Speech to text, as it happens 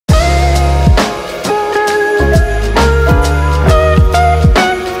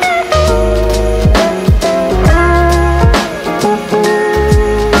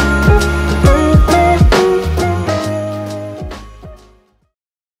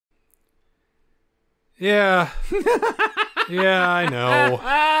Yeah. Yeah, I know.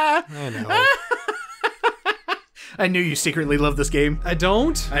 I know. I knew you secretly loved this game. I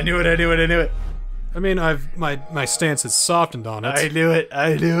don't. I knew it, I knew it, I knew it. I mean, my stance has softened on it. I knew it,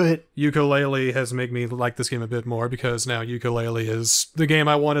 I knew it. Ukulele has made me like this game a bit more because now Ukulele is the game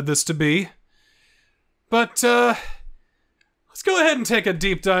I wanted this to be. But, let's go ahead and take a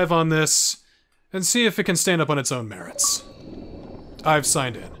deep dive on this and see if it can stand up on its own merits. I've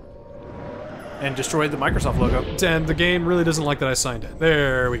signed in. And destroyed the Microsoft logo. And the game really doesn't like that I signed in.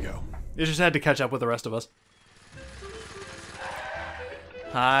 There we go. It just had to catch up with the rest of us.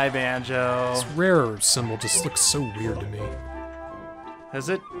 Hi, Banjo. This rare symbol just looks so weird to me. Was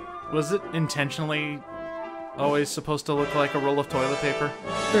it intentionally always supposed to look like a roll of toilet paper?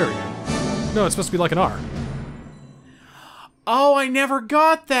 There we go. No, it's supposed to be like an R. Oh, I never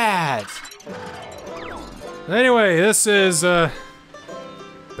got that! Anyway, this is, Banjo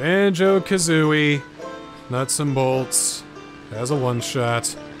Kazooie, Nuts and Bolts, as a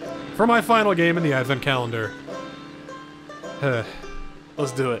one-shot, for my final game in the Advent Calendar.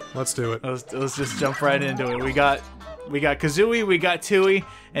 Let's do it. Let's do it. Let's just jump right into it. We got Kazooie, we got Tooie,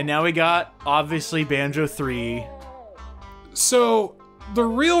 and now we got, obviously, Banjo 3. So, the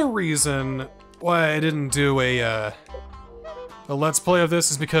real reason why I didn't do a Let's Play of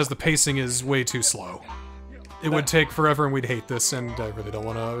this is because the pacing is way too slow. It would take forever and we'd hate this, and I really don't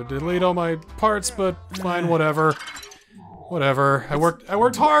want to delete all my parts, but fine, whatever. Whatever. I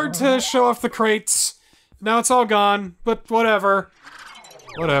worked hard to show off the crates. Now it's all gone, but whatever.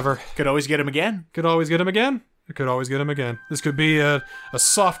 Whatever. Could always get him again. Could always get him again. I could always get him again. This could be a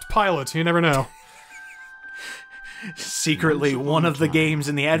soft pilot, you never know. Secretly, one of the games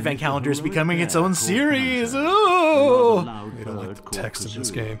in the Advent Calendar is becoming its own series. Ooh! You don't like the text in this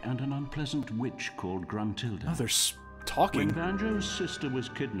game. And an unpleasant witch called Gruntilda. Oh, they're talking. When Banjo's sister was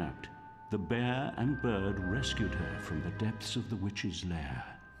kidnapped, the bear and bird rescued her from the depths of the witch's lair.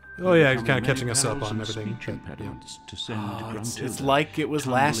 Oh yeah, he's kind of catching us up on everything. To send It's like it was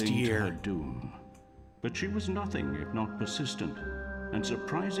last year. Her doom. But she was nothing if not persistent. And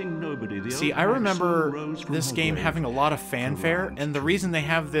surprising nobody. See, I remember this game having a lot of fanfare, and the reason they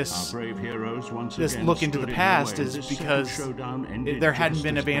have this look into the past is because there hadn't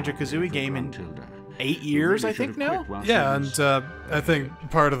been a Banjo-Kazooie game in 8 years, I think, now? Yeah, and I think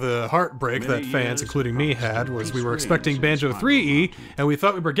part of the heartbreak that fans, including me, had was we were expecting Banjo 3E, and we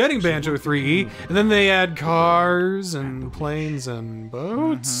thought we were getting Banjo 3E, and then they add cars and planes and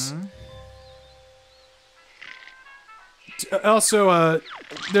boats. Also,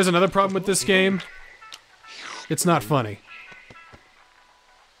 there's another problem with this game. It's not funny.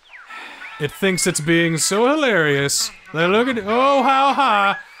 It thinks it's being so hilarious. Look at, oh, how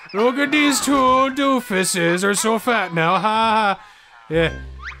ha! Look at these two doofuses are so fat now, ha ha!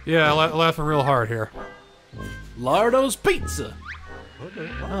 Yeah, laughing real hard here. Lardo's Pizza!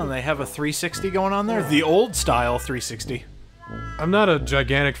 Oh, they have a 360 going on there? The old style 360. I'm not a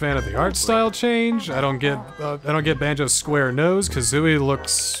gigantic fan of the art style change. I don't get Banjo's square nose. Kazooie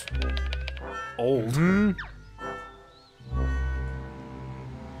looks old.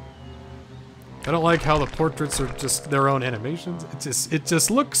 I don't like how the portraits are just their own animations. It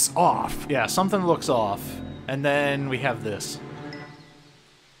just looks off. Yeah, something looks off. And then we have this.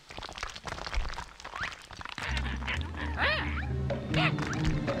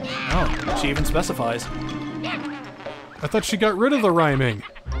 Oh, she even specifies. I thought she got rid of the rhyming.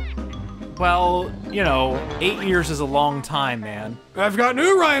 Well, you know, 8 years is a long time, man. I've got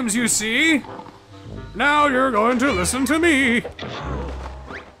new rhymes, you see. Now you're going to listen to me.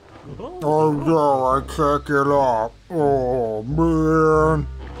 Oh no, I can't get up. Oh man.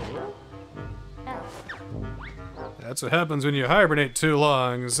 That's what happens when you hibernate too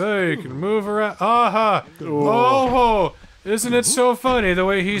long. So you can move around. Aha! Oh, isn't it so funny the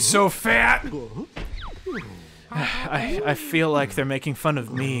way he's so fat? I feel like they're making fun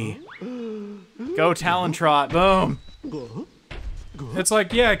of me. Go Talon Trot, boom. It's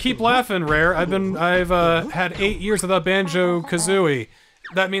like, yeah, keep laughing, Rare. I've had 8 years without Banjo-Kazooie.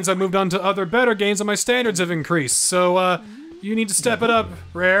 That means I moved on to other better games and my standards have increased. So, you need to step it up,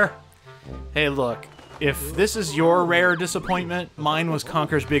 Rare. Hey, look. If this is your Rare disappointment, mine was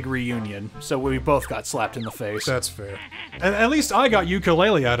Conker's Big Reunion. So we both got slapped in the face. That's fair. And at least I got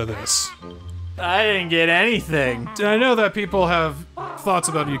Ukulele out of this. I didn't get anything. I know that people have thoughts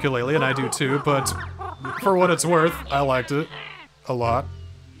about Ukulele, and I do too, but for what it's worth, I liked it a lot.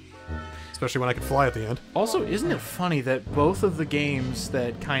 Especially when I could fly at the end. Also, isn't it funny that both of the games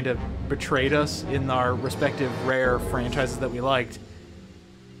that kind of betrayed us in our respective Rare franchises that we liked...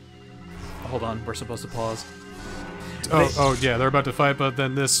 Hold on, we're supposed to pause. Oh, yeah, they're about to fight, but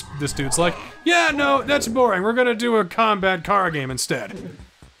then this dude's like, yeah, no, that's boring. We're gonna do a combat car game instead.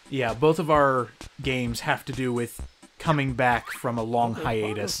 Yeah, both of our games have to do with coming back from a long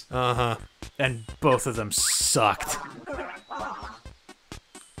hiatus. Uh-huh. And both of them sucked.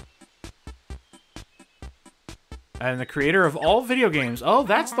 And the creator of all video games. Oh,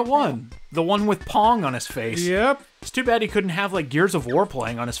 that's the one. The one with Pong on his face. Yep. It's too bad he couldn't have, like, Gears of War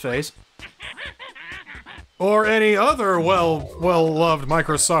playing on his face. Or any other well-loved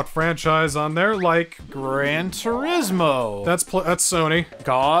Microsoft franchise on there, like Gran Turismo. That's Sony.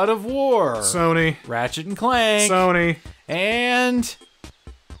 God of War. Sony. Ratchet and Clank. Sony. And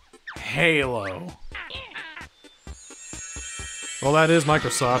Halo. Well, that is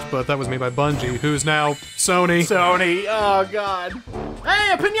Microsoft, but that was made by Bungie, who's now Sony. Sony. Oh, God.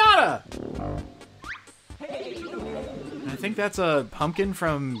 Hey, a pinata! I think that's a pumpkin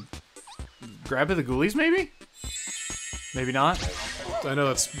from Grab of the Ghoulies, maybe? Maybe not? I know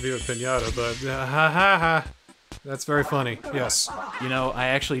that's Viva Pinata, but ha ha ha. That's very funny, yes. You know, I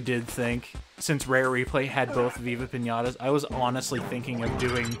actually did think, since Rare Replay had both Viva Pinatas, I was honestly thinking of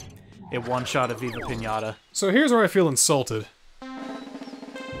doing a one-shot of Viva Pinata. So here's where I feel insulted.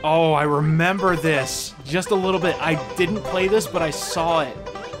 Oh, I remember this. Just a little bit. I didn't play this, but I saw it.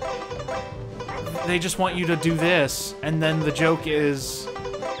 They just want you to do this, and then the joke is...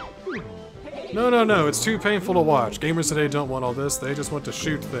 No, it's too painful to watch. Gamers today don't want all this, they just want to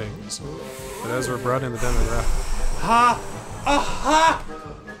shoot things. But as we're broadening the demographic... Ha! Aha!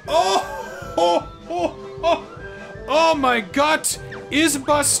 Oh, my gut is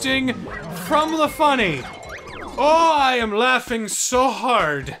busting from the funny! Oh, I am laughing so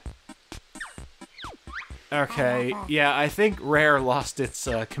hard! Okay, yeah, I think Rare lost its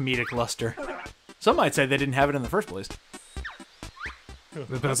comedic luster. Some might say they didn't have it in the first place.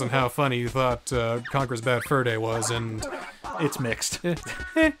 Depends on how funny you thought Conker's Bad Fur Day was, and... It's mixed.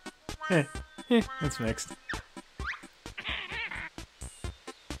 It's mixed.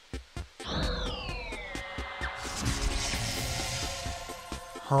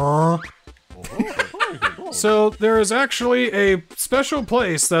 Huh? So, there is actually a special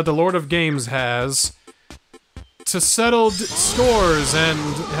place that the Lord of Games has to settle scores and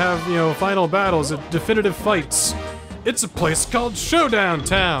have, you know, final battles, definitive fights. It's a place called Showdown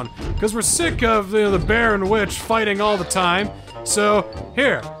Town, because we're sick of, you know, the bear and witch fighting all the time. So,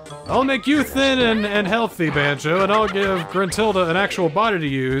 here, I'll make you thin and healthy, Banjo, and I'll give Gruntilda an actual body to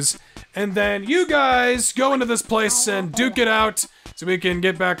use, and then you guys go into this place and duke it out so we can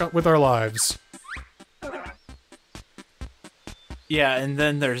get back with our lives. Yeah, and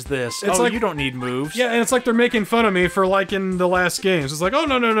then there's this. It's oh, like, you don't need moves. Yeah, and it's like they're making fun of me for liking the last games. It's like, oh,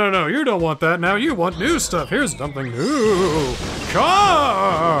 no, you don't want that now. You want new stuff. Here's something new.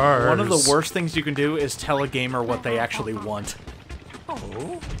 Cars! One of the worst things you can do is tell a gamer what they actually want.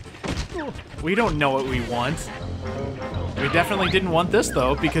 We don't know what we want. We definitely didn't want this,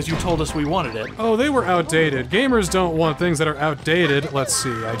 though, because you told us we wanted it. Oh, they were outdated. Gamers don't want things that are outdated. Let's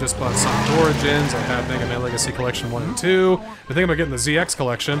see, I just bought Sonic Origins, I have Mega Man Legacy Collection 1 and 2. I think I'm getting the ZX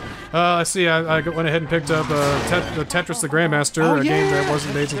Collection. Let's see, I went ahead and picked up the Tetris the Grandmaster, a game that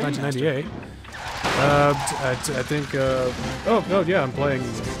wasn't made since 1998. I think, oh, yeah, I'm playing,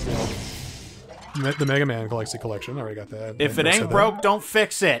 you know, the Mega Man Legacy Collection. I already got that. If it ain't broke, don't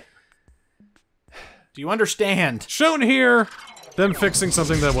fix it. Do you understand? Shown here, them fixing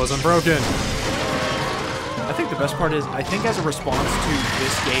something that wasn't broken. I think the best part is, I think as a response to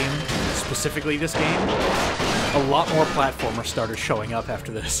this game, specifically this game, a lot more platformers started showing up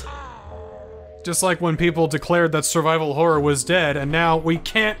after this. Just like when people declared that survival horror was dead, and now we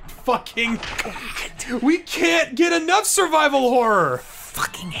can't fucking... We can't get enough survival horror!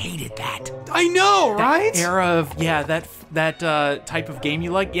 Fucking hated that. I know, right? That era of, yeah, that type of game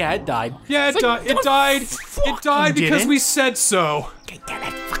you like, yeah, it died. Yeah, it died. It died because we said so.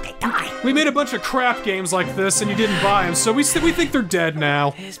 We made a bunch of crap games like this, and you didn't buy them, so we think they're dead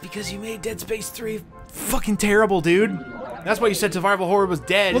now. It's because you made Dead Space 3 fucking terrible, dude. That's why you said survival horror was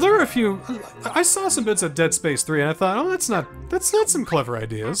dead. Well, there were a few... I saw some bits of Dead Space 3, and I thought, oh, that's not some clever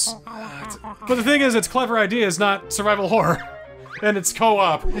ideas. But the thing is, it's clever ideas, not survival horror. And it's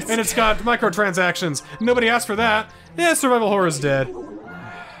co-op, and it's got microtransactions. Nobody asked for that. Yeah, survival horror is dead. God,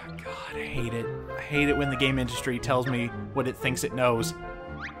 I hate it. I hate it when the game industry tells me what it thinks it knows.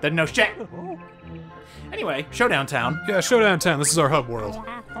 Doesn't know shit. Anyway, Showdown Town. Yeah, Showdown Town. This is our hub world.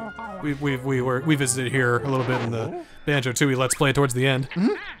 We visited here a little bit in the Banjo Tooie Let's Play towards the end.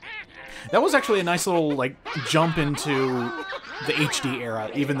 Mm-hmm. That was actually a nice little, like, jump into the HD era,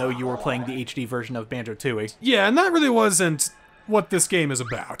 even though you were playing the HD version of Banjo Tooie. Yeah, and that really wasn't what this game is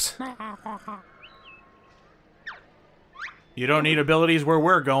about. You don't need abilities where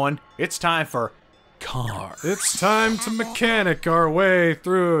we're going. It's time for cars. It's time to mechanic our way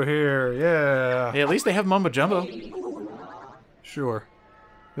through here, yeah. Hey, at least they have Mumbo Jumbo. Sure.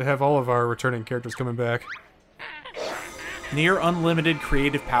 They have all of our returning characters coming back. Near unlimited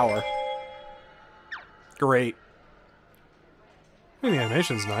creative power. Great. I mean, the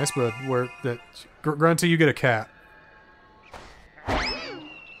animation's nice, but Grunty, you get a cat.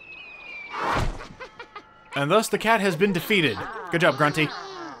 And thus the cat has been defeated. Good job, Grunty.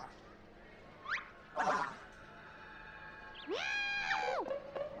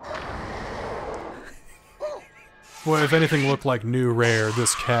 Boy, if anything looked like new rare,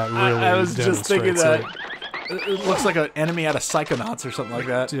 this cat really I was just thinking that. it. It looks like an enemy out of Psychonauts or something like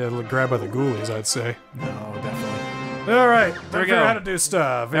that. Yeah, grabbed by the ghoulies, I'd say. No, definitely. All right, There we figure go. out how to do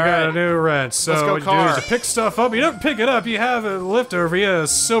stuff. We All got right. a new wrench. So Let's go, what you do car. is you pick stuff up. You don't pick it up. You have a lift over you,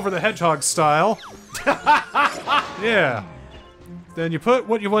 Silver the Hedgehog style. Yeah. Then you put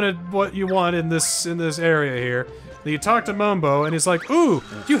what you want in this area here. Then you talk to Mumbo, and he's like, "Ooh,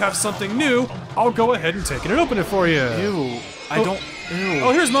 you have something new. I'll go ahead and take it and open it for you." Ew. I don't. Ew.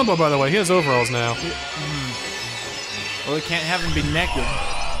 Oh, here's Mumbo, by the way. He has overalls now. Well, we can't have him be naked.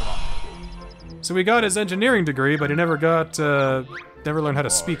 So he got his engineering degree, but he never learned how to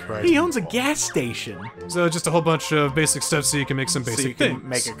speak right. He owns a gas station. So just a whole bunch of basic steps so you can make some basic So you can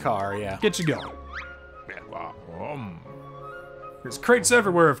things. make a car, yeah. Get you going. There's crates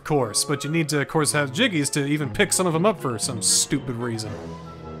everywhere, of course, but you need to, of course, have jiggies to even pick some of them up for some stupid reason.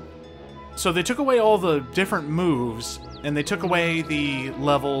 So they took away all the different moves, and they took away the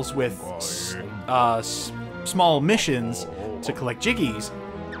levels with small missions to collect jiggies,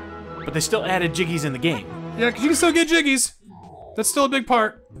 but they still added jiggies in the game. Yeah, 'cause you can still get jiggies. That's still a big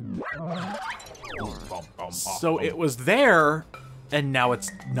part. So it was there, and now it's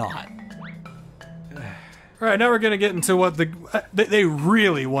not. All right, now we're gonna get into what they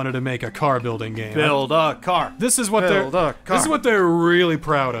really wanted to make a car building game. Build a car. This is what Build a car. This is what they're really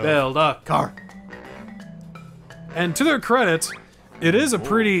proud of. Build a car. And to their credit, it is a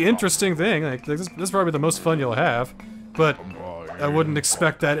pretty interesting thing. Like this is probably the most fun you'll have, but I wouldn't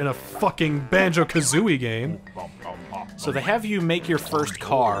expect that in a fucking Banjo Kazooie game. So they have you make your first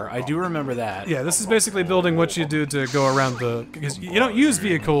car. I do remember that. Yeah, this is basically building what you do to go around because you don't use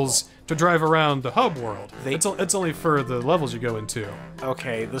vehicles to drive around the hub world. It's only for the levels you go into.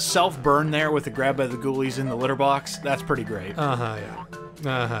 Okay, the self-burn there with the grab by the ghoulies in the litter box, that's pretty great.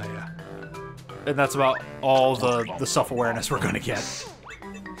 Yeah. And that's about all the self-awareness we're gonna get.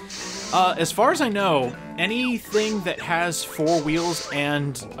 As far as I know, anything that has 4 wheels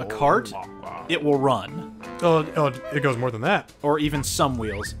and a cart, it will run. Oh, it goes more than that. Or even some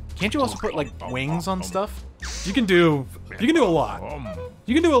wheels. Can't you also put, like, wings on stuff? You can do a lot.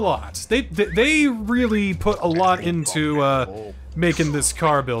 You can do a lot. They really put a lot into making this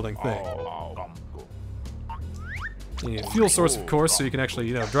car building thing. You need a fuel source, of course, so you can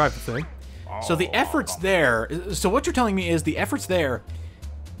actually, drive the thing. So the effort's there. So what you're telling me is the effort's there.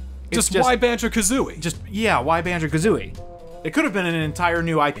 It's Just why Banjo Kazooie? Yeah, why Banjo Kazooie? It could have been an entire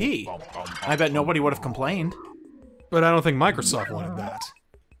new IP. I bet nobody would have complained. But I don't think Microsoft wanted that.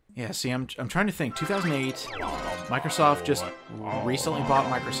 Yeah, see, I'm trying to think. 2008, Microsoft just recently bought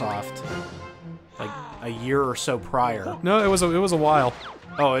Microsoft, like a year or so prior. No, it was a while.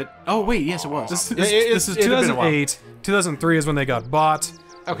 Oh wait, yes, it was. This is it had been a while. 2008. 2003 is when they got bought.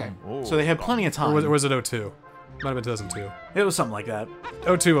 Okay, so they had plenty of time. Or was it 02? Might have been 2002. It was something like that.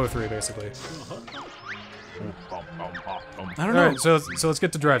 02, 03, basically. I don't know. Alright, so let's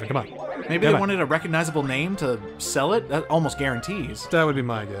get to driving. Come on. Maybe they wanted a recognizable name to sell it? That almost guarantees. That would be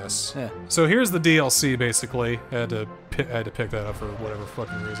my guess. Yeah. So here's the DLC, basically. I had to pick that up for whatever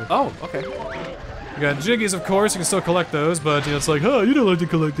fucking reason. Oh, okay. You got jiggies, of course. You can still collect those, but it's like, oh, you don't like to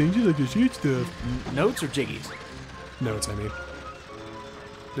collect things. You like to shoot stuff. Notes or jiggies? Notes, I mean.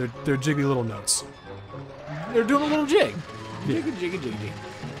 They're jiggy little notes. They're doing a little jig. Yeah. Jiggy, jiggy, jiggy, jiggy.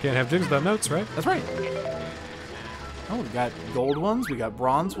 Can't have jigs without notes, right? That's right. Oh, we got gold ones, we got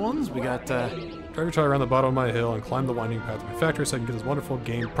bronze ones, we got, Drive your car around the bottom of my hill and climb the winding path to my factory so I can get this wonderful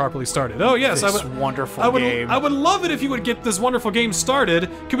game properly started. Oh yes, this I would. wonderful game. I would love it if you would get this wonderful game started.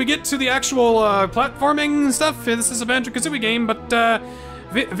 Can we get to the actual platforming stuff? This is a Banjo Kazooie game, but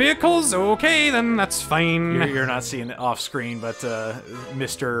vehicles? Okay, then that's fine. You're not seeing it off screen, but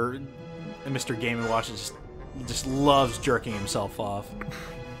Mr. Game & Watch just loves jerking himself off.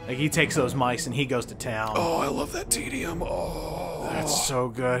 Like, he takes those mics and he goes to town. Oh, I love that tedium. Oh, that's so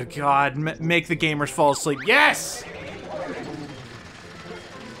good. God, make the gamers fall asleep. Yes!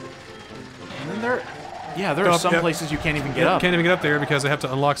 And then there are some places you can't even get up. Can't even get up there because I have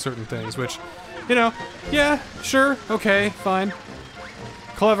to unlock certain things, which You know, yeah, sure, okay, fine.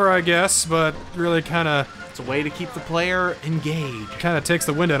 Clever, I guess, but really kind of... It's a way to keep the player engaged. Kind of takes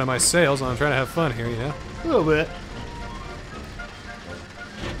the wind out of my sails when I'm trying to have fun here, you know? A little bit.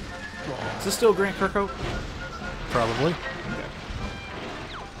 Is this still Grant Kirkhope? Probably.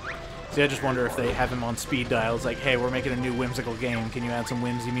 See, I just wonder if they have him on speed dial. It's like, hey, we're making a new whimsical game. Can you add some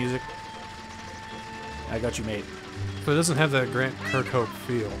whimsy music? I got you, mate. But it doesn't have that Grant Kirkhope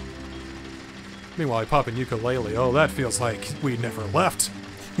feel. Meanwhile, I pop in ukulele. Oh, that feels like we never left.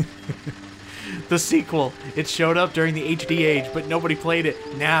 The sequel. It showed up during the HD age, but nobody played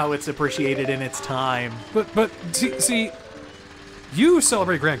it. Now it's appreciated in its time. But see, you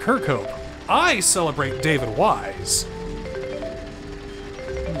celebrate Grant Kirkhope. I celebrate David Wise.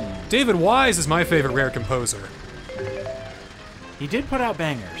 David Wise is my favorite Rare composer. He did put out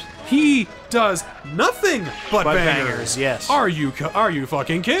bangers. He does nothing but bangers. Yes. Are you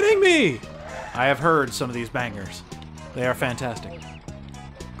fucking kidding me? I have heard some of these bangers. They are fantastic.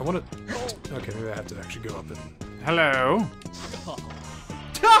 I want to... Okay, maybe I have to actually go up and... Hello?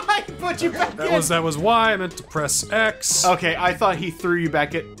 I put you back in! That was why I meant to press X. Okay, I thought he threw you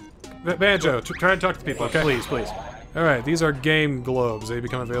back in. Banjo, try and talk to people, okay? Please, please. Alright, these are game globes. They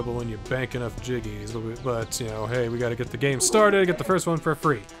become available when you bank enough jiggies. But, you know, hey, we gotta get the game started, get the first one for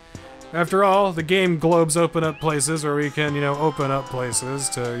free. After all, the game globes open up places where we can, you know, open up places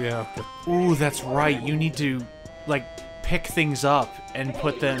to, you know... Ooh, that's right. You need to, like, pick things up and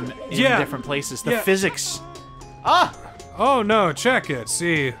put them in different places. The physics. Ah! Oh no, check it.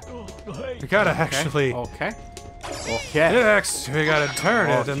 See, we gotta actually... Okay. We gotta turn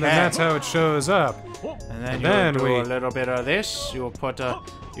it, and then that's how it shows up. And then you do a little bit of this. You put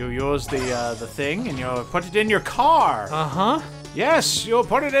you use the thing, and you put it in your car. Uh-huh. Yes, you'll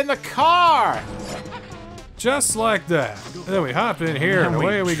put it in the car. Just like that. And then we hop in here, and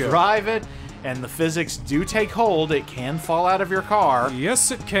away we go. Drive it, and the physics do take hold. It can fall out of your car.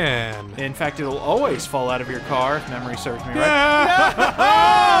 Yes, it can. In fact, it'll always fall out of your car, if memory serves me right.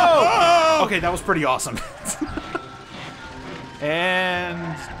 Yeah! Okay, that was pretty awesome.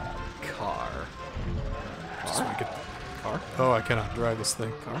 And... car. Just make it... Car? Oh, I cannot drive this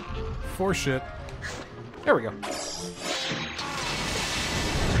thing. Car? For shit. There we go.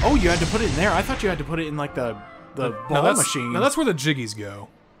 Oh, you had to put it in there? I thought you had to put it in, like, the ball machine. No, that's where the jiggies go.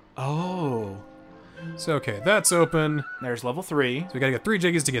 Oh. So, okay, that's open. There's level 3. So we gotta get 3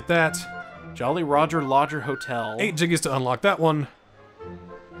 jiggies to get that. Jolly Roger Lodger Hotel. 8 jiggies to unlock that one.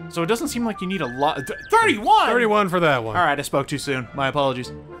 So it doesn't seem like you need a lot. 31! 31 for that one. Alright, I spoke too soon. My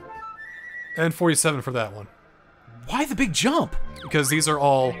apologies. And 47 for that one. Why the big jump? Because these are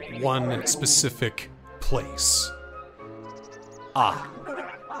all one specific place. Ah.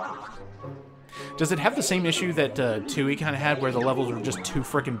 Does it have the same issue that Tui kind of had, where the levels were just too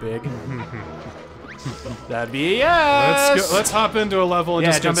freaking big? That'd be a yes! Let's hop into a level and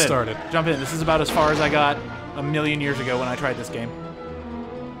just get started. Jump in. This is about as far as I got a million years ago when I tried this game.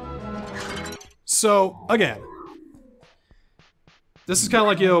 So, again, this is kind of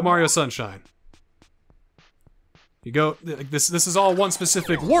like, you know, Mario Sunshine. You go, this is all one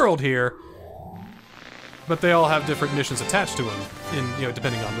specific world here, but they all have different missions attached to them, you know,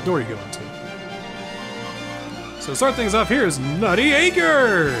 depending on the door you go into. So to start things off here is Nutty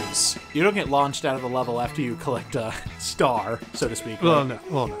Acres! You don't get launched out of the level after you collect a star, so to speak. Well,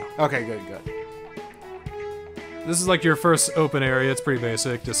 right? no. Okay, good. This is like your first open area. It's pretty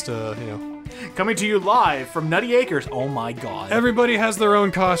basic, just, you know. Coming to you live from Nutty Acres. Oh my god. Everybody has their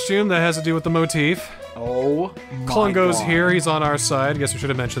own costume that has to do with the motif. Oh my Klungo's god. here. He's on our side. Guess we should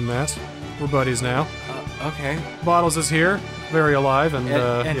have mentioned that. We're buddies now. Okay. Bottles is here. Very alive and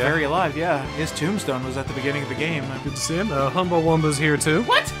yeah. very alive, yeah. His tombstone was at the beginning of the game. Good to see him. Humble Wumba's here too.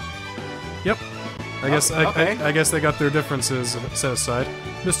 What? Yep. I guess I guess they got their differences set aside.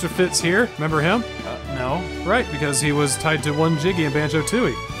 Mr. Fitz here. Remember him? No. Right, because he was tied to one Jiggy in Banjo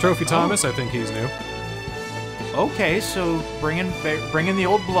Tooie. Trophy Thomas, I think he's new. Okay, so bringing the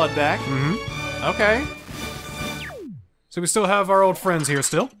old blood back. Mm-hmm. Okay. So we still have our old friends here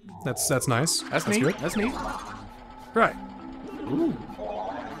still. That's nice. That's neat. Good. That's neat. Right. Ooh.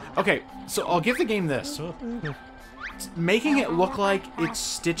 Okay, so I'll give the game this. Making it look like it's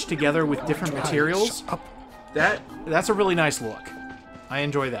stitched together with different materials, that's a really nice look. I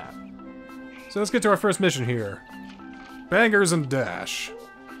enjoy that. So let's get to our first mission here. Bangers and Dash.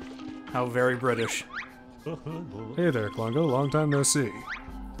 How very British. Hey there, Klungo. Long time no see.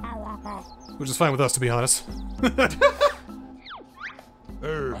 Which is fine with us, to be honest.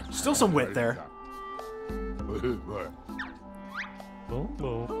 Still some wit there.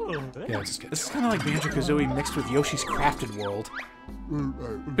 Yeah, just kidding. This is kind of like Banjo-Kazooie mixed with Yoshi's Crafted World.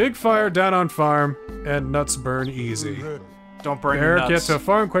 Big fire down on farm, and nuts burn easy. Don't burn your Bear, nuts. get to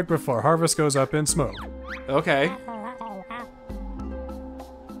farm quick before harvest goes up in smoke. Okay.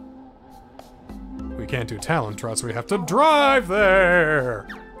 We can't do talent trots, so we have to drive there!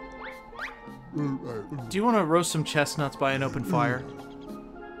 Do you want to roast some chestnuts by an open fire?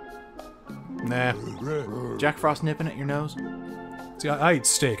 Nah. Jack Frost nipping at your nose? See, I eat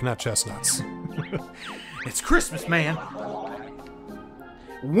steak, not chestnuts. It's Christmas, man!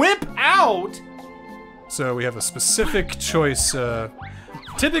 Wimp out! So we have a specific choice.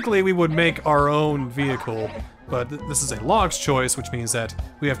 Typically, we would make our own vehicle, but this is a log's choice, which means that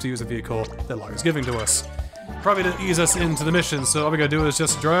we have to use a vehicle that log is giving to us. Probably to ease us into the mission, so all we gotta do is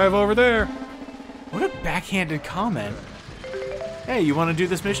just drive over there. What a backhanded comment. Hey, you want to do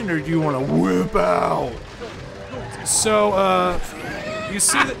this mission, or do you want to whip out? So, you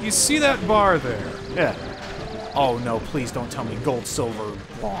see that bar there? Yeah. Oh no, please don't tell me gold, silver,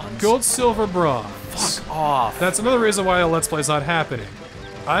 bronze. Gold, silver, bronze. Fuck off. That's another reason why a Let's Play's not happening.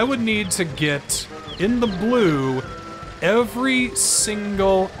 I would need to get in the blue every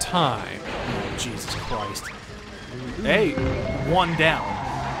single time. Oh, Jesus Christ. Hey, one down.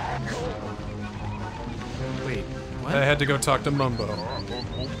 Wait, what? I had to go talk to Mumbo.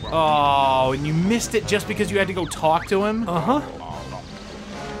 Oh, and you missed it just because you had to go talk to him? Uh-huh.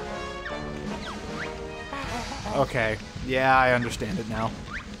 Okay. Yeah, I understand it now.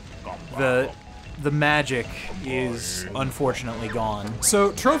 The magic is unfortunately gone.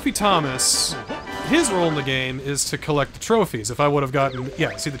 So, Trophy Thomas, his role in the game is to collect the trophies. If I would have gotten,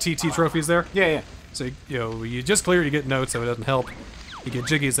 yeah, see the TT trophies there? Yeah. So, you know, you just clear, you get notes, so it doesn't help. You get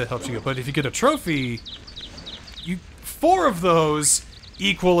jiggies, that helps you. But if you get a trophy, 4 of those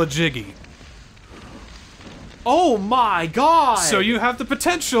equal a jiggy. Oh my god! So you have the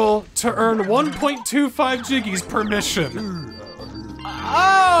potential to earn 1.25 jiggies per mission.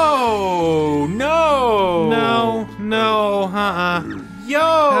 Oh no! No,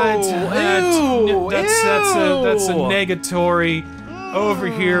 Yo! That's a negatory over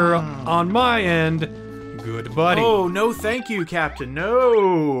here on my end. Good buddy. Oh, no thank you, Captain,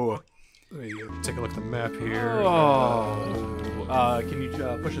 no! Let me take a look at the map here. Oh. Can you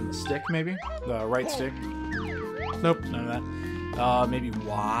push in the stick, maybe? The right stick? Nope. None of that. Maybe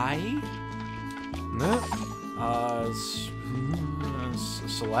Y? Nope.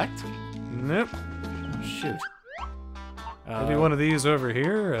 Select? Nope. Oh, shoot. Maybe one of these over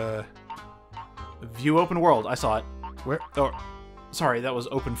here. View open world. I saw it. Where? Oh, sorry, that was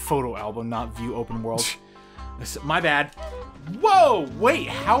open photo album, not view open world. My bad. Whoa! Wait,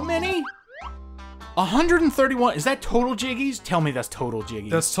 how many? 131. Is that total jiggies? Tell me that's total jiggies.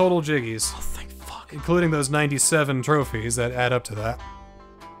 That's total jiggies. Oh, thank fuck. Including those 97 trophies that add up to that.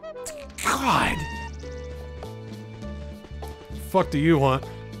 God. Fuck do you want?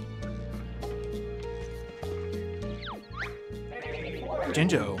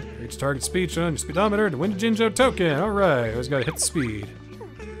 Jinjo. Reach target speed on your speedometer to win a Jinjo token. Alright, always gotta hit the speed.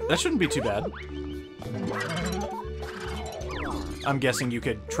 That shouldn't be too bad. I'm guessing you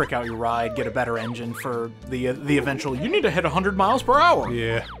could trick out your ride, get a better engine for the eventual. You need to hit 100 miles per hour.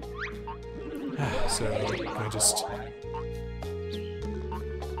 Yeah. So I just.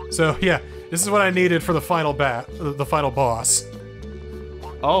 So yeah, this is what I needed for the final the final boss.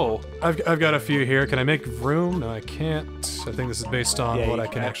 Oh. I've got a few here. Can I make room? No, I can't. I think this is based on what I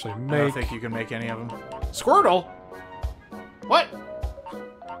can actually make. I don't think you can make any of them. Squirtle. What?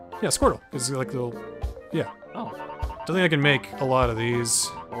 Yeah, Squirtle. It's like little. Yeah. Oh. Don't think I can make a lot of these.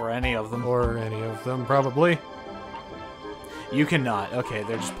 Or any of them. Or any of them, probably. You cannot. Okay,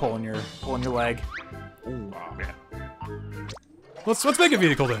 they're just pulling your leg. Ooh, yeah. Let's make a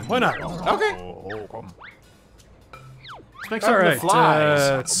vehicle then. Why not? Okay. Let's make something that Alright,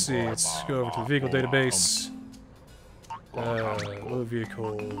 flies. let's see. Let's go over to the vehicle database. Low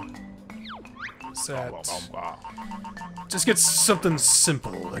vehicle. Set. Just get something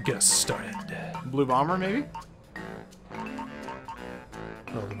simple to get us started. Blue bomber, maybe?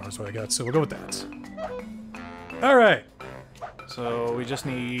 Oh, that's what I got, so we'll go with that. Alright. So we just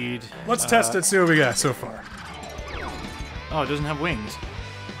need... Let's test it, see what we got so far. Oh, it doesn't have wings.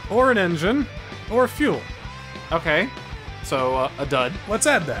 Or an engine, or fuel. Okay. So, a dud. Let's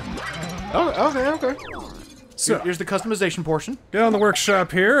add that. Oh, okay. So, Here's the customization portion. get on the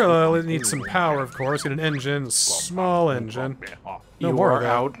workshop here. We need some power, of course. Get an engine, small engine. No You more are of that.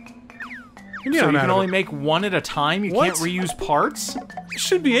 out. Yeah, So I'm you out can of only it. make one at a time? You What? can't reuse parts?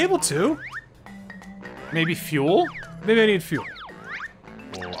 Should be able to. Maybe fuel? Maybe I need fuel.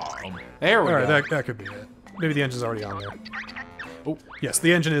 There we go. Alright, that could be it. Maybe the engine's already on there. Oh. Yes,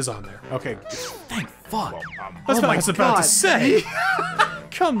 the engine is on there. Okay. Thank fuck. That's what I was about to say.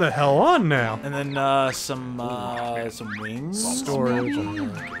 Come the hell on now. And then some wings. Storage.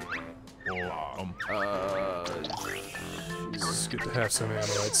 It's good to have some ammo,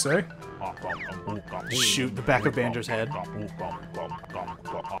 I'd say. Shoot the back of Banjo's head. Let's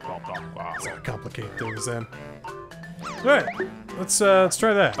not complicate things then. Alright, let's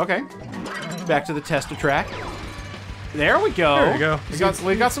try that. Okay. Back to the tester track. There we go. There we go.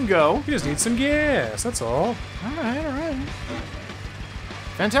 We got some go. You just need some gas, that's all. Alright.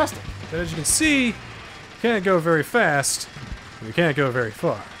 Fantastic. But as you can see, you can't go very fast, and you can't go very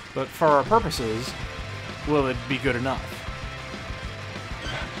far. But for our purposes, will it be good enough?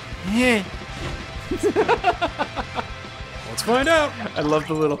 Yeah. Let's find out. I love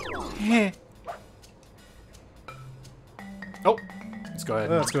the little. Yeah. Oh, let's go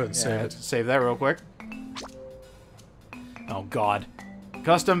ahead. Let's go ahead and save it. Save that real quick. Oh God,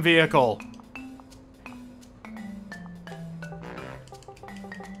 custom vehicle.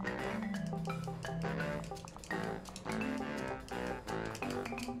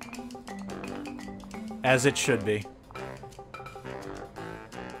 As it should be.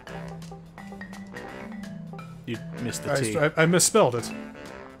 You missed the T. I misspelled it.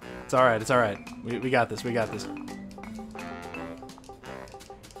 It's alright, it's alright. We got this, we got this.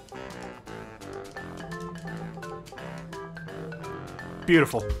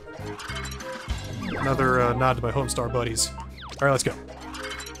 Beautiful. Another nod to my Homestar buddies. Alright, let's go.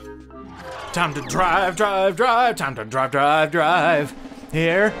 Time to drive, drive, drive. Time to drive, drive, drive.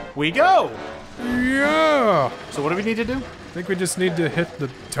 Here we go. Yeah! So what do we need to do? I think we just need to hit the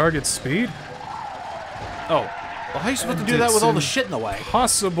target speed. Oh. Well, how are you supposed to do that with all the shit in the way?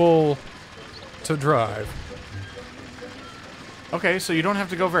 Possible to drive. Okay, so you don't have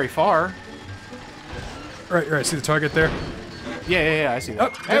to go very far. Right, see the target there? Yeah, I see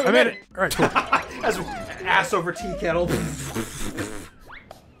that. Oh, I made it! Alright, cool. That's ass over tea kettle.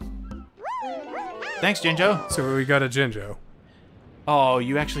 Thanks, Jinjo. So we got a Jinjo. Oh,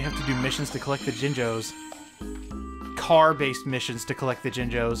 you actually have to do missions to collect the Jinjos. Car-based missions to collect the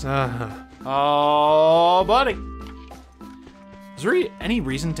Jinjos. Oh, buddy. Is there any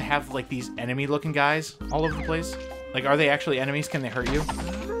reason to have, like, these enemy-looking guys all over the place? Like, are they actually enemies? Can they hurt you?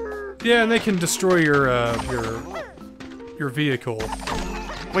 Yeah, and they can destroy your vehicle.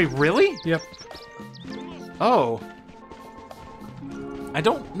 Wait, really? Yep. Oh. I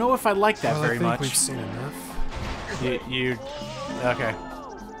don't know if I like that very I think much. we've seen enough. You... Okay.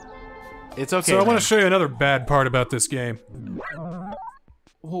 It's okay, So I want man. to show you another bad part about this game.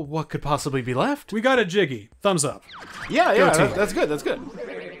 Well, what could possibly be left? We got a Jiggy. Thumbs up. Yeah, team. that's good, that's good.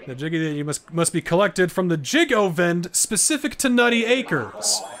 The Jiggy that you must be collected from the Jig-O-Vend specific to Nutty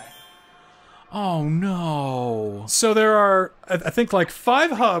Acres. Oh, no. So there are, I think, like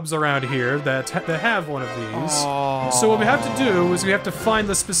 5 hubs around here that have one of these. Oh. So what we have to do is we have to find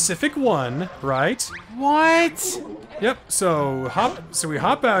the specific one, right? What? Yep. So we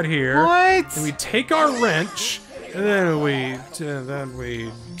hop out here. What? And we take our wrench, and then we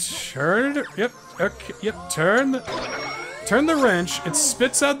turn it. Yep. Okay. Yep. Turn the wrench. It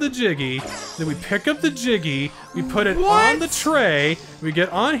spits out the Jiggy. Then we pick up the Jiggy. We put it on the tray. We get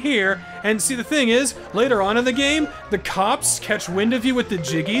on here, and see, the thing is, later on in the game, the cops catch wind of you with the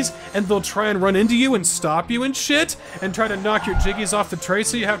Jiggies, and they'll try and run into you and stop you and shit, and try to knock your Jiggies off the tray,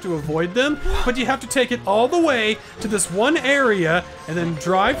 so you have to avoid them. But you have to take it all the way to this one area, and then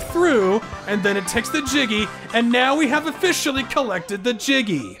drive through, and then it takes the Jiggy, and now we have officially collected the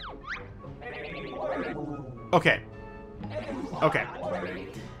Jiggy. Okay. Okay.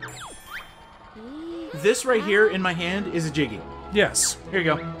 This right here in my hand is a Jiggy. Yes. Here you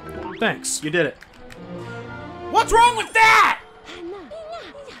go. Thanks. You did it. What's wrong with that?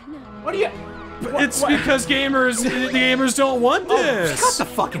 What are you... It's because the gamers don't want this. Cut the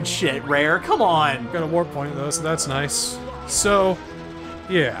fucking shit, Rare. Come on. Got a warp point though, so that's nice. So,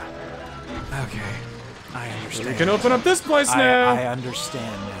 yeah. Okay. I understand. We can open up this place now. I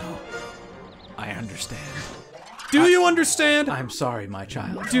understand now. I understand. Do you understand? I'm sorry, my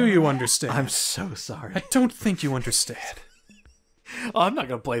child. Do you understand? I'm so sorry. I don't think you understand. Oh, I'm not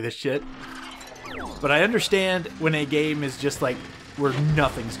gonna play this shit. But I understand when a game is just like where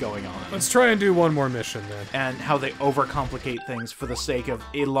nothing's going on. Let's try and do one more mission then. And how they overcomplicate things for the sake of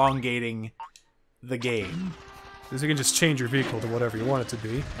elongating the game. Because you can just change your vehicle to whatever you want it to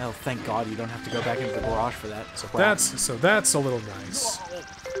be. Oh, thank God you don't have to go back into the garage for that. That's a little nice.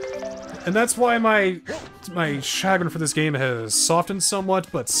 And that's why my chagrin for this game has softened somewhat,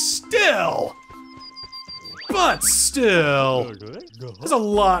 but still, there's a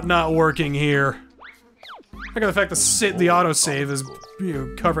lot not working here. I got the fact that the autosave is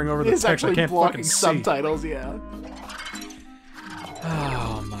covering over the It's text I actually can't blocking fucking see. subtitles, yeah.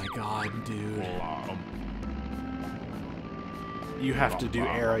 Oh my god, dude. You have to do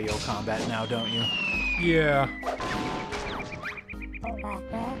aerial combat now, don't you? Yeah.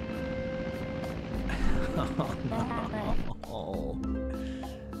 Oh.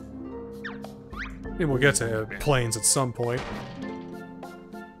 Maybe we'll get to planes at some point.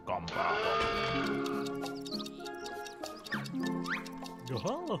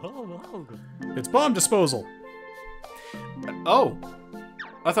 It's bomb disposal. Oh.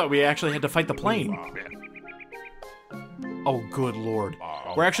 I thought we actually had to fight the plane. Oh, good lord.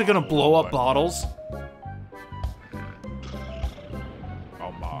 We're actually gonna blow up bottles?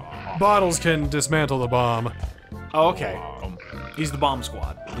 Bottles can dismantle the bomb. Oh, okay. He's the bomb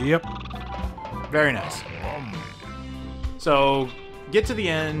squad. Yep. Very nice. So, get to the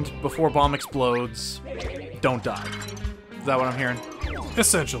end before bomb explodes. Don't die. Is that what I'm hearing?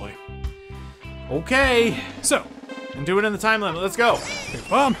 Essentially. Okay. So, And do it in the time limit. Let's go. big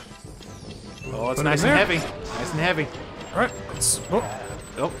bomb. Oh, it's Put it nice in and there. heavy. Nice and heavy. Alright, let's... Oh,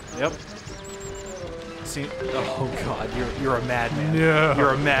 Oh, yep. See, oh god, you're a madman. Yeah.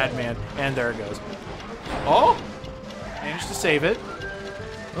 You're a madman. And there it goes. Oh! Managed to save it.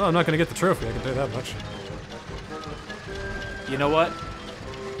 well, I'm not gonna get the trophy, I can tell you that much. You know what?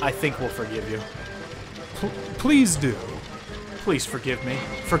 I think we'll forgive you. Please do. Please forgive me.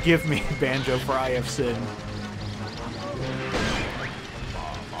 Forgive me, Banjo, for I have sinned.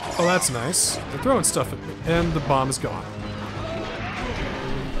 Oh, that's nice. They're throwing stuff at me, and the bomb is gone.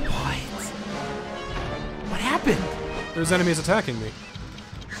 What happened? There's enemies attacking me.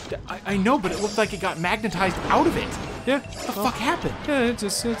 I know, but it looked like it got magnetized out of it. Yeah. What the fuck happened? Yeah, it's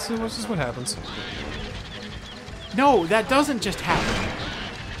just what happens. No, that doesn't just happen.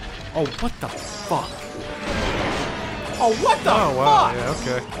 Oh, what the fuck? Oh, what the Oh, wow, fuck?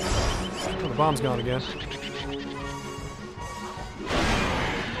 yeah, okay. Oh, the bomb's gone again.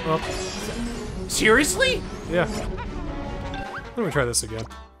 Well, Seriously? yeah. Let me try this again.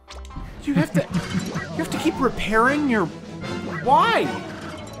 You have to keep repairing your... Why?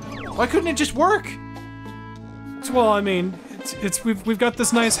 Why couldn't it just work? Well, I mean, we've got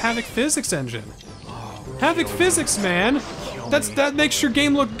this nice Havoc physics engine. Havoc physics, man. That makes your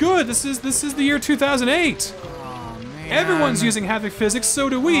game look good. This is the year 2008. Oh, man. Everyone's using Havoc physics, so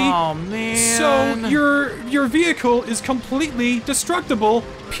do we. Oh, man. So your vehicle is completely destructible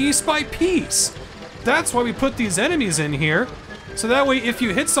piece by piece. That's why we put these enemies in here. So that way if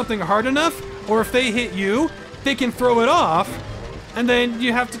you hit something hard enough, or if they hit you, they can throw it off, and then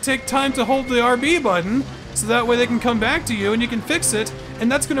you have to take time to hold the RB button, so that way they can come back to you and you can fix it,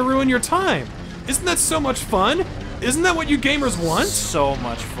 and that's gonna ruin your time. Isn't that so much fun? Isn't that what you gamers want? So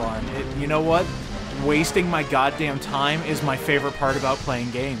much fun. You know what? Wasting my goddamn time is my favorite part about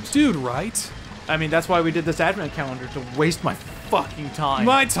playing games. Dude, right? I mean, that's why we did this advent calendar, to waste my fucking time.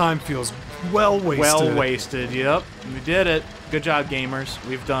 My time feels well wasted. Well wasted, yep. We did it. Good job, gamers.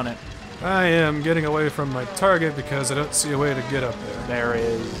 We've done it. I am getting away from my target because I don't see a way to get up there. There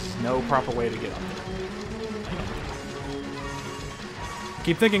is no proper way to get up there.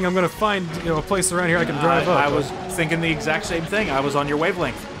 Keep thinking I'm gonna find, a place around here I can drive up. I was thinking the exact same thing. I was on your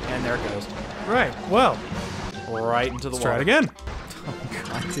wavelength. And there it goes. Right, well, Right into the let's wall. try it again. Oh,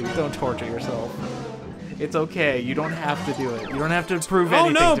 God, dude, don't torture yourself. It's okay. You don't have to do it. You don't have to prove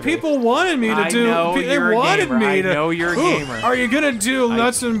anything Oh no, to people wanted me to I do. know They you're a wanted gamer. me I to. know you're a Ooh, gamer. Are you gonna do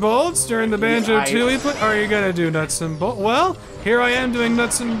nuts and bolts during the Banjo I- 2 input? Are you gonna do nuts and bolts? Well, here I am doing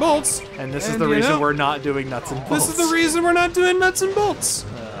nuts and bolts. me. And this is and, the you reason know, we're not doing nuts and bolts. This is the reason we're not doing nuts and bolts.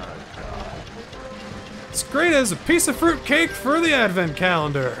 It's great as a piece of fruit cake for the advent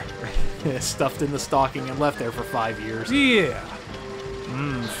calendar. Stuffed in the stocking and left there for 5 years. Yeah.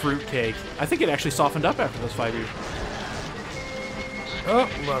 Fruitcake. I think it actually softened up after those 5 years. Oh,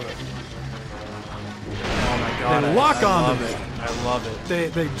 love it. Oh my god. They lock I onto love me. it. I love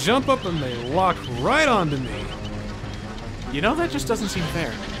it. They jump up and they lock right onto me. You know, that just doesn't seem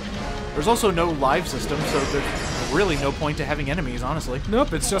fair. There's also no live system, so there's really no point to having enemies, honestly.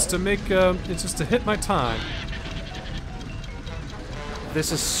 Nope, it's just to make, it's just to hit my time.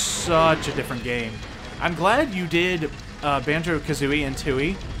 This is such a different game. I'm glad you did Banjo, Kazooie, and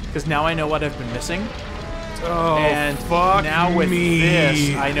Tooie, because now I know what I've been missing. Oh, And fuck now with me.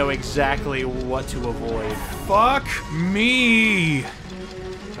 this, I know exactly what to avoid. Fuck me.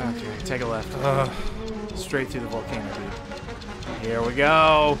 Okay, take a left. Straight through the volcano, dude. Here we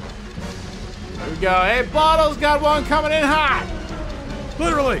go. Here we go. Hey, Bottle's got one coming in hot.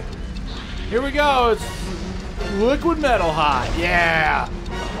 Literally. Here we go. It's liquid metal hot. Yeah.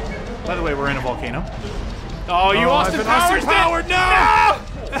 By the way, we're in a volcano. Oh, you Austin Powers powered. No!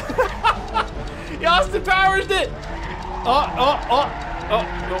 You Austin Powers it! Oh,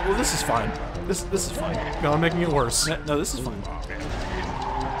 well, this is fine. This is fine. No, I'm making it worse. No, this is fine.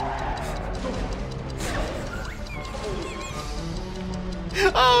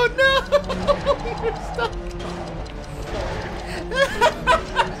 Oh no! You're stuck.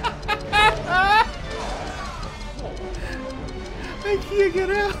 I can't get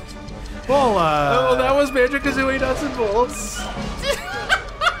out. Well, Oh, that was Banjo Kazooie nuts and bolts.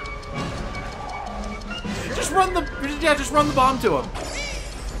 Just run the bomb to him.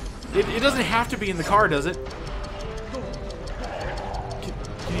 It doesn't have to be in the car, does it?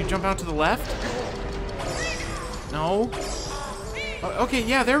 Can you jump out to the left? No. Okay,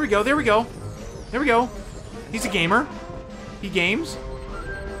 yeah, there we go. He's a gamer. He games.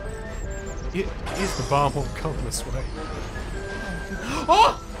 the bomb won't come this way.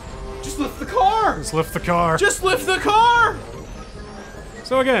 Oh! Just lift the car! Just lift the car. Just lift the car!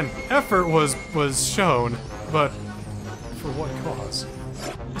 So again, effort was shown, but for what cause?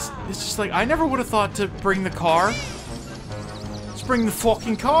 It's just like, I never would have thought to bring the car. Just bring the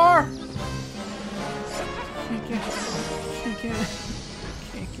fucking car! Can't get.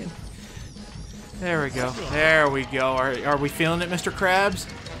 There we go. There we go. Are we feeling it, Mr. Krabs?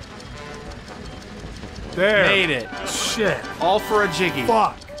 There. Made it. Shit. All for a jiggy.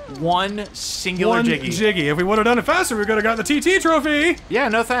 Fuck. One singular jiggy. Jiggy. If we would have done it faster, we could have got the TT trophy. Yeah,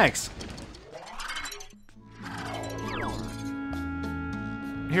 no thanks.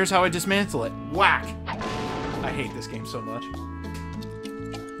 Here's how I dismantle it. Whack. I hate this game so much.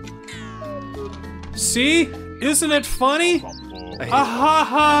 See? Isn't it funny?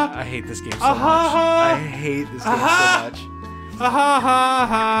 I hate this game so much. I hate this game so much. Ha ha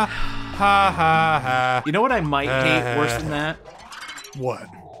ha ha ha. You know what I might hate worse than that? What?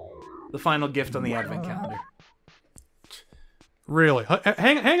 The final gift on the advent calendar. Really?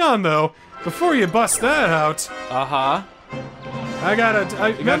 Hang on though. Before you bust that out. Uh-huh. I gotta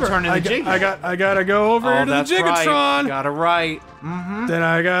turn in the jiggy. I gotta go over to the Gigatron. Right. Got it right. Then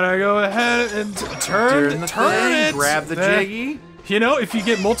I gotta go ahead and turn it. Grab the jiggy. You know, if you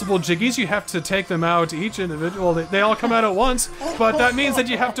get multiple jiggies, you have to take them out each individual. They all come out at once, but that means that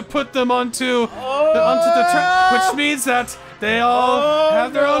you have to put them onto the track, which means that they all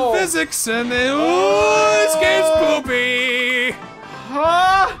have their own physics, and they this game's poopy.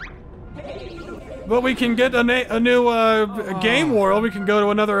 But we can get a new game world. We can go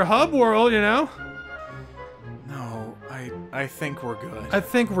to another hub world, you know. No, I think we're good. I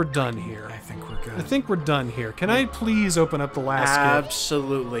think we're done here. I think we're good. I think we're done here. Can I please open up the last gift?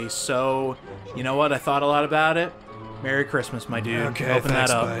 Absolutely. So, you know what? I thought a lot about it. Merry Christmas, my dude. Okay, open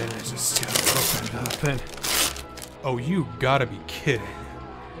thanks, that up. buddy. I just gotta open it up. Oh, you gotta be kidding.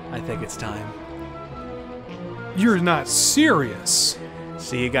 I think it's time. You're not serious.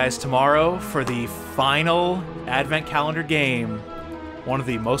 See you guys tomorrow for the final Advent Calendar game. One of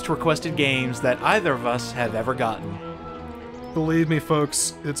the most requested games that either of us have ever gotten. Believe me,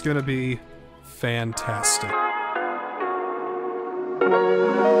 folks, it's gonna be fantastic.